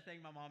 The other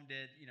thing my mom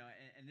did,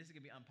 and this is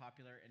going to be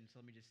unpopular, and so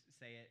let me just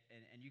say it,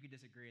 and you can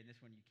disagree, and this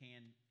one you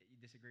can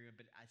disagree with,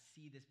 but I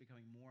see this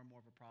becoming more and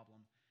more of a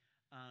problem.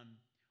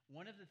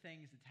 One of the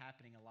things that's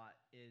happening a lot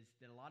is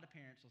that a lot of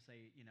parents will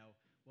say,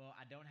 well,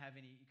 I don't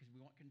have any, because we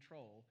want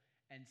control,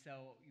 and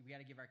so we got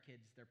to give our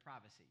kids their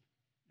privacy,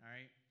 all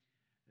right?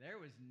 There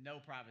was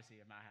no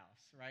privacy in my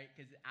house, right?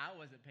 Because I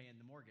wasn't paying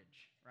the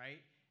mortgage,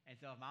 right? And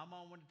so if my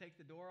mom wanted to take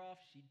the door off,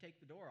 she'd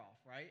take the door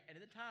off, right? And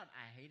at the time,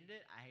 I hated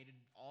it. I hated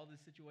all the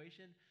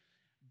situation.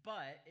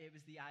 But it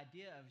was the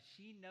idea of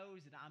she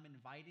knows that I'm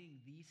inviting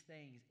these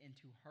things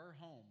into her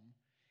home,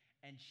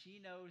 and she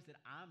knows that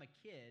I'm a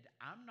kid.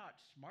 I'm not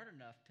smart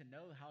enough to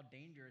know how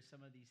dangerous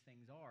some of these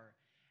things are.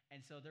 And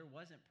so there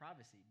wasn't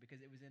privacy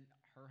because it was in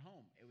her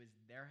home, it was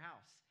their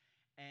house.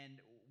 And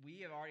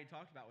we have already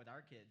talked about with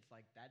our kids,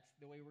 like, that's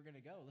the way we're going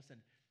to go. Listen,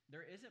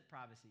 there isn't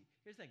privacy.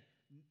 Here's the thing,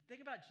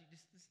 think about you,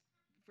 just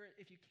for,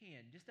 if you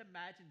can, just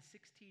imagine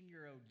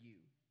 16-year-old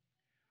you.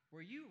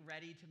 Were you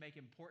ready to make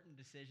important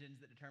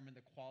decisions that determine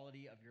the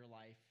quality of your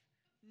life?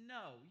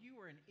 No, you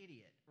were an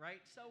idiot,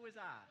 right? So was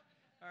I.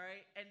 All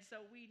right? And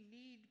so we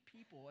need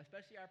people,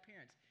 especially our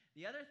parents.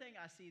 The other thing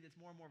I see that's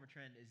more and more of a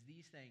trend is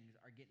these things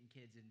are getting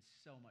kids in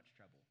so much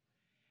trouble.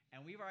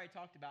 And we've already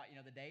talked about,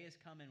 the day is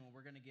coming when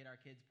we're going to get our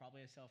kids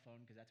probably a cell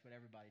phone because that's what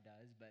everybody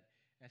does, but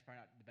that's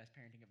probably not the best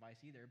parenting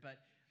advice either. But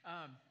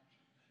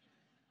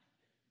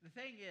the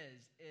thing is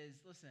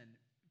listen,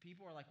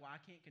 people are like, well, I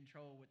can't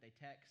control what they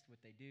text,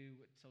 what they do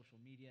with social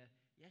media.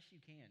 Yes,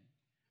 you can.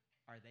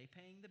 Are they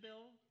paying the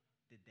bill?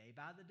 Did they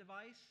buy the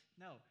device?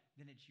 No,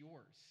 then it's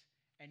yours.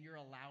 And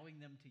you're allowing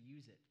them to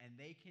use it. And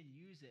they can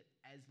use it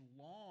as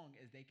long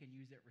as they can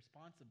use it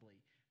responsibly.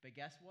 But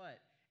guess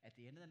what? At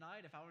the end of the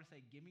night, if I want to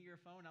say, give me your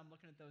phone, I'm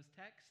looking at those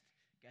texts,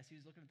 guess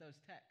who's looking at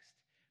those texts?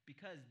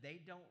 Because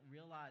they don't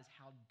realize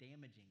how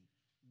damaging.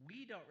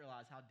 We don't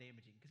realize how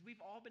damaging. Because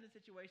we've all been in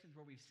situations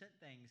where we've sent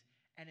things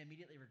and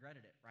immediately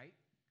regretted it, right?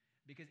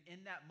 Because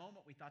in that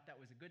moment, we thought that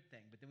was a good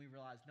thing. But then we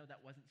realized, no, that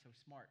wasn't so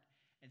smart.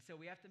 And so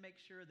we have to make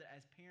sure that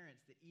as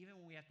parents, that even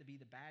when we have to be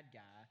the bad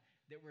guy,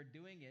 that we're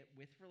doing it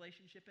with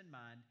relationship in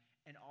mind,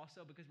 and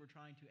also because we're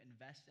trying to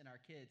invest in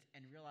our kids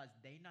and realize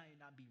they might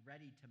not be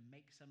ready to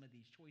make some of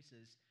these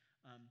choices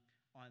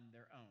on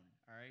their own,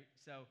 all right?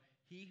 So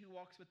he who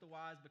walks with the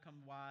wise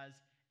becomes wise,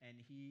 and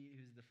he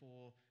who's the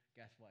fool,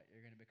 guess what?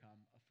 You're going to become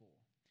a fool.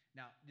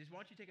 Now, just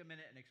why don't you take a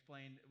minute and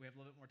explain, we have a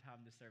little bit more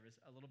time this service,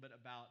 a little bit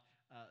about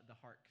the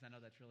heart, because I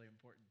know that's really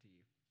important to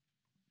you.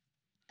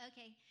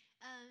 Okay,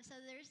 so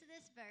there's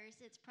this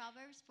verse. It's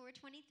Proverbs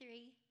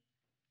 4:23.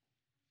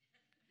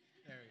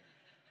 There we go.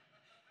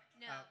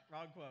 No.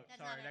 Wrong quote. That's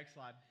Sorry, not it. next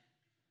slide.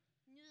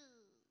 No.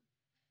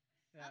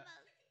 Yeah.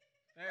 Almost.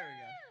 There we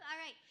go. Woo! All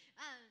right.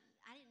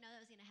 I didn't know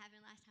that was going to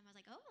happen last time. I was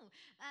like, oh.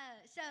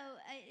 So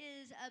it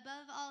is,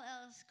 above all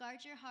else,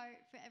 guard your heart,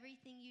 for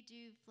everything you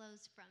do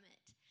flows from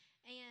it.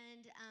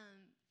 And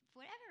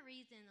for whatever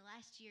reason, the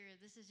last year,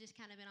 this has just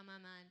kind of been on my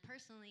mind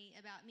personally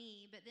about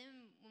me. But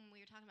then when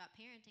we were talking about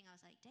parenting, I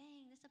was like,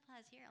 dang, this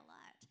applies here a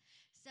lot.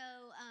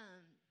 So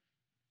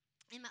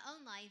in my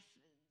own life,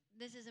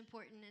 this is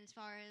important as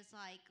far as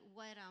like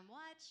what I'm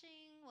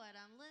watching, what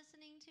I'm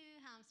listening to,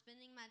 how I'm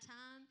spending my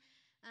time.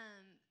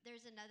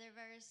 There's another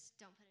verse.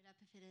 Don't put it up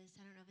if it is.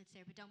 I don't know if it's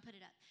there, but don't put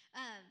it up.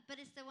 But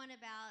it's the one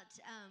about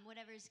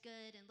whatever's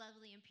good and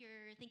lovely and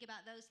pure. Think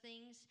about those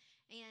things.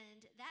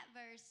 And that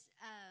verse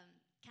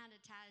kind of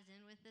ties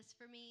in with this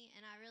for me.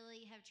 And I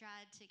really have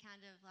tried to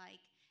kind of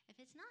like, if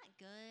it's not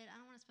good, I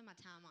don't want to spend my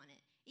time on it.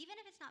 Even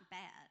if it's not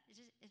bad, it's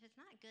just, if it's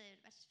not good,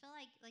 I just feel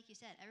like you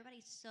said,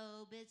 everybody's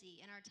so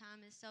busy and our time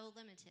is so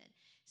limited.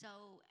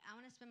 So I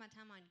want to spend my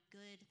time on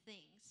good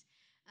things.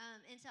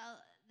 And so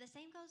the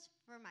same goes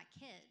for my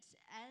kids.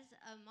 As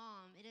a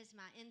mom, it is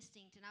my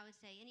instinct, and I would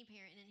say any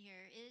parent in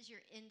here, it is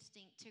your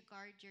instinct to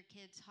guard your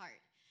kid's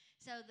heart.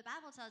 So the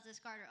Bible tells us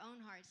guard our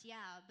own hearts,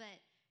 yeah, but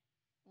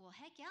well,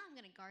 heck yeah, I'm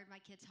going to guard my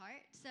kid's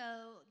heart.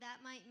 So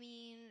that might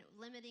mean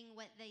limiting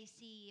what they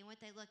see and what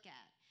they look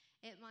at.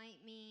 It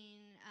might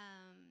mean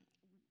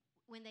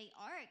when they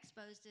are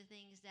exposed to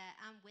things that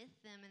I'm with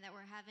them and that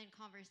we're having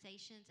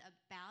conversations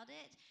about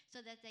it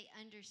so that they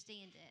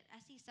understand it. I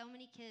see so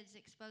many kids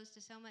exposed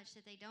to so much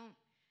that they don't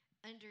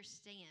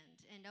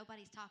understand, and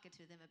nobody's talking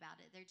to them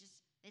about it. They're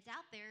just, it's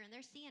out there and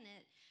they're seeing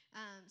it.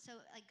 So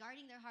like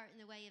guarding their heart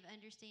in the way of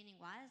understanding,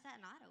 why is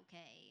that not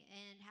okay?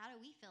 And how do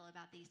we feel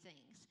about these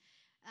things?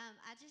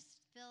 I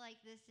just feel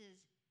like this is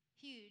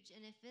huge.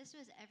 And if this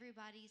was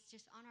everybody's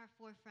just on our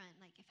forefront,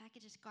 like if I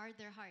could just guard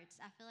their hearts,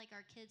 I feel like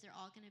our kids are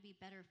all going to be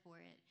better for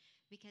it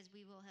because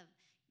we will have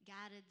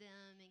guided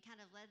them and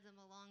kind of led them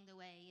along the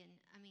way. And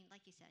I mean,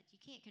 like you said,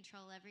 you can't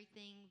control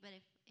everything, but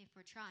if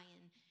we're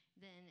trying,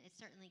 then it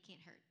certainly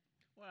can't hurt.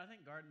 Well, I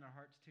think guarding our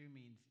hearts too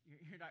means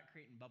you're not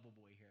creating bubble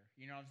boy here.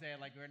 You know what I'm saying?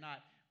 Like we're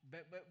not,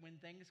 but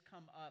when things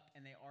come up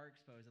and they are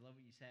exposed, I love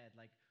what you said.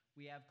 Like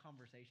we have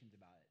conversations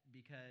about it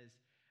because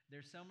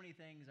there's so many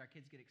things our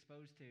kids get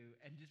exposed to,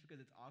 and just because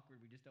it's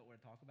awkward, we just don't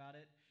want to talk about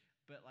it.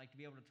 But like to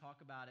be able to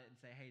talk about it and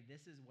say, hey,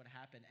 this is what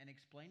happened, and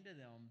explain to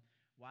them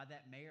why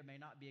that may or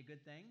may not be a good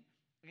thing.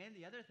 And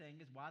the other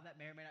thing is why that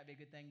may or may not be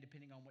a good thing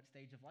depending on what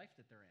stage of life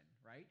that they're in,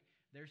 right?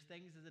 There's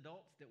things as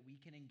adults that we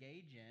can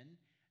engage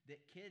in that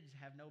kids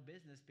have no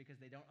business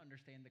because they don't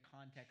understand the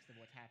context of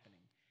what's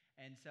happening.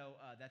 And so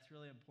that's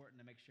really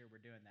important to make sure we're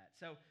doing that.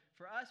 So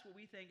for us, what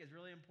we think is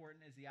really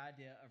important is the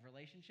idea of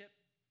relationship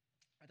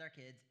with our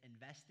kids,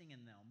 investing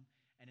in them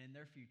and in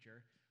their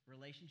future,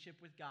 relationship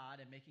with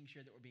God and making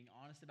sure that we're being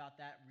honest about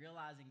that,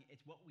 realizing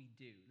it's what we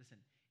do. Listen,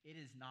 it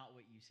is not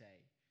what you say.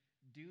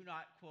 Do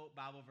not quote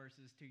Bible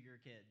verses to your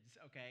kids,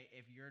 okay,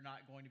 if you're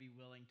not going to be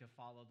willing to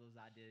follow those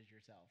ideas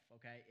yourself,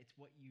 okay? It's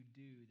what you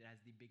do that has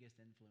the biggest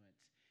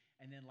influence.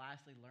 And And then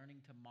lastly, learning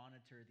to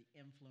monitor the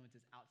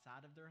influences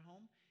outside of their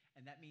home.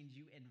 And that means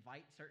you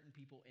invite certain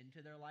people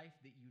into their life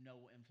that you know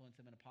will influence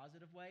them in a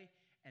positive way.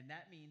 And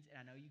that means, and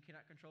I know you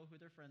cannot control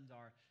who their friends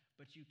are,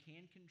 but you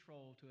can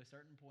control to a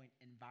certain point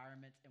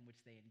environments in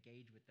which they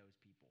engage with those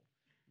people.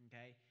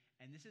 Okay?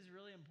 And this is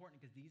really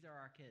important because these are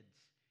our kids.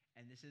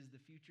 And this is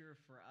the future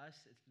for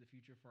us. It's the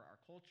future for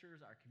our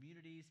cultures, our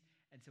communities.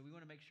 And so we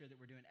want to make sure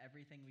that we're doing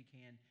everything we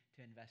can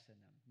to invest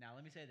in them. Now,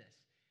 let me say this.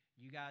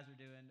 You guys are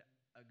doing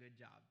a good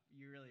job.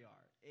 You really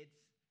are. It's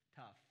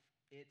tough.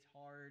 It's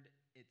hard.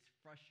 It's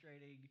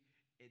frustrating.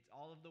 It's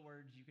all of the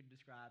words you could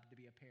describe to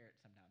be a parent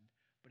sometimes.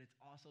 But it's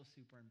also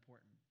super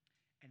important.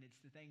 And it's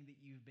the thing that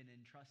you've been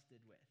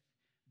entrusted with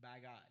by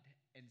God.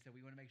 And so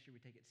we want to make sure we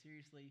take it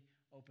seriously,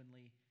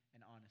 openly,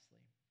 and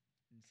honestly.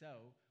 And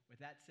so, with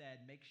that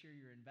said, make sure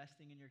you're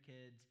investing in your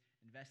kids,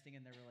 investing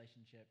in their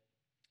relationship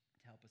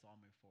to help us all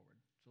move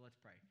forward. So let's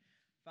pray.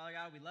 Father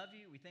God, we love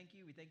you. We thank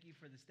you. We thank you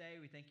for this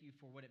day. We thank you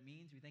for what it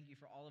means. We thank you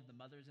for all of the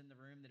mothers in the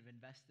room that have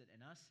invested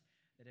in us,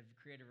 that have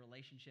created a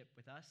relationship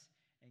with us.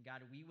 And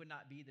God, we would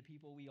not be the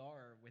people we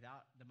are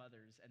without the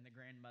mothers and the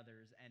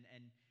grandmothers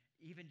and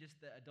even just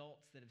the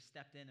adults that have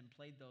stepped in and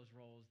played those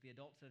roles, the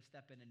adults that have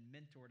stepped in and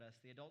mentored us,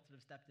 the adults that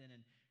have stepped in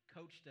and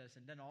coached us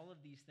and done all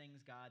of these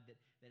things, God,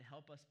 that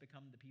help us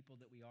become the people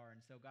that we are.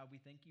 And so, God, we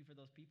thank you for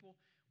those people.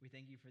 We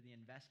thank you for the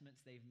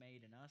investments they've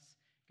made in us.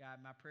 God,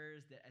 my prayer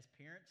is that as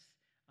parents,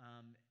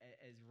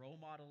 as role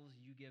models,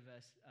 you give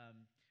us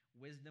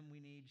wisdom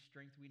we need,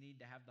 strength we need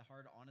to have the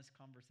hard, honest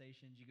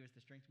conversations. You give us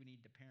the strength we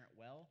need to parent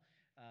well,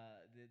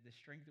 the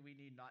strength that we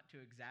need not to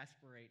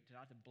exasperate,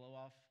 not to blow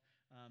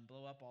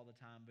up all the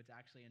time, but to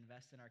actually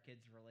invest in our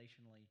kids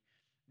relationally.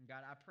 And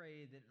God, I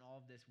pray that in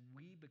all of this,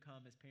 we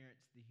become as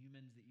parents the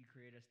humans that you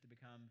create us to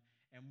become,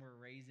 and we're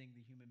raising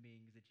the human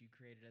beings that you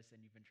created us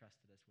and you've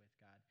entrusted us with,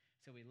 God.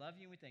 So we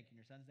love you and we thank you. In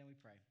your son's name we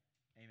pray.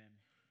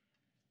 Amen.